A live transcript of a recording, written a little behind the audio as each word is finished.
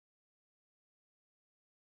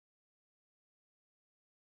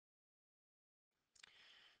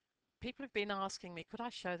People have been asking me, could I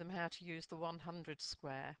show them how to use the 100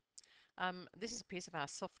 square? This is a piece of our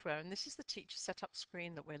software, and this is the teacher setup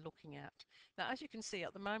screen that we're looking at. Now, as you can see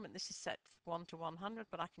at the moment, this is set 1 to 100,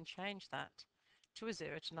 but I can change that to a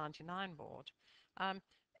 0 to 99 board.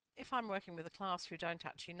 If I'm working with a class who don't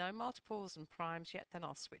actually know multiples and primes yet, then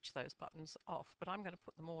I'll switch those buttons off, but I'm going to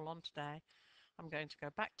put them all on today. I'm going to go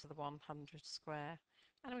back to the 100 square,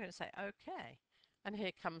 and I'm going to say OK. And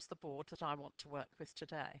here comes the board that I want to work with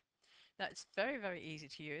today. Now, it's very, very easy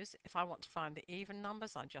to use. If I want to find the even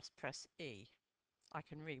numbers, I just press E. I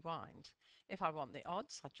can rewind. If I want the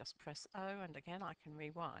odds, I just press O, and again I can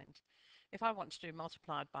rewind. If I want to do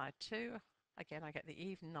multiplied by 2, again I get the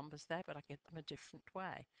even numbers there, but I get them a different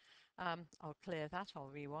way. I'll clear that,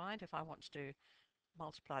 I'll rewind. If I want to do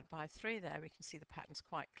multiplied by 3 there, we can see the patterns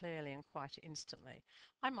quite clearly and quite instantly.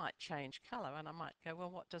 I might change colour and I might go,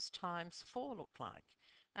 well, what does times 4 look like?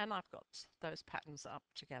 And I've got those patterns up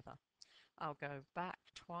together. I'll go back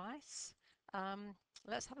twice.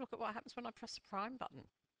 Let's have a look at what happens when I press the prime button.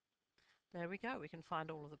 There we go. We can find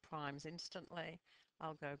all of the primes instantly.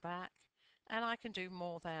 I'll go back and I can do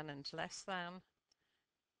more than and less than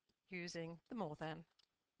using the more than,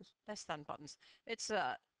 less than buttons. It's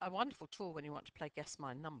a wonderful tool when you want to play Guess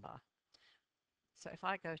My Number. So if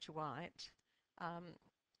I go to white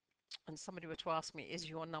and somebody were to ask me, is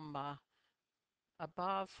your number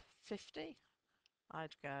above 50?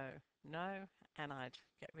 I'd go no, and I'd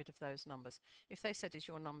get rid of those numbers. If they said, is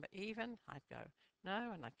your number even? I'd go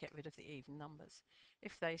no, and I'd get rid of the even numbers.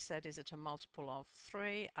 If they said, is it a multiple of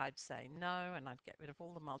 3? I'd say no, and I'd get rid of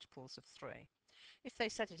all the multiples of 3. If they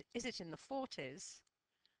said, is it in the 40s?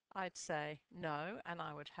 I'd say no, and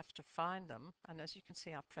I would have to find them. And as you can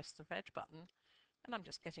see, I've pressed the red button, and I'm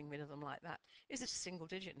just getting rid of them like that. Is it a single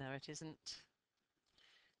digit? No, it isn't.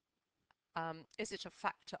 Is it a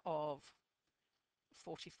factor of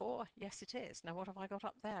 44? Yes, it is. Now, what have I got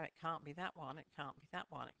up there? It can't be that one. It can't be that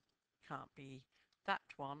one. It can't be that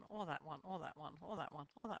one, or that one, or that one, or that one,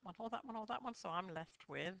 or that one, or that one, or that one. So I'm left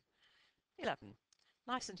with 11.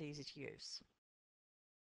 Nice and easy to use.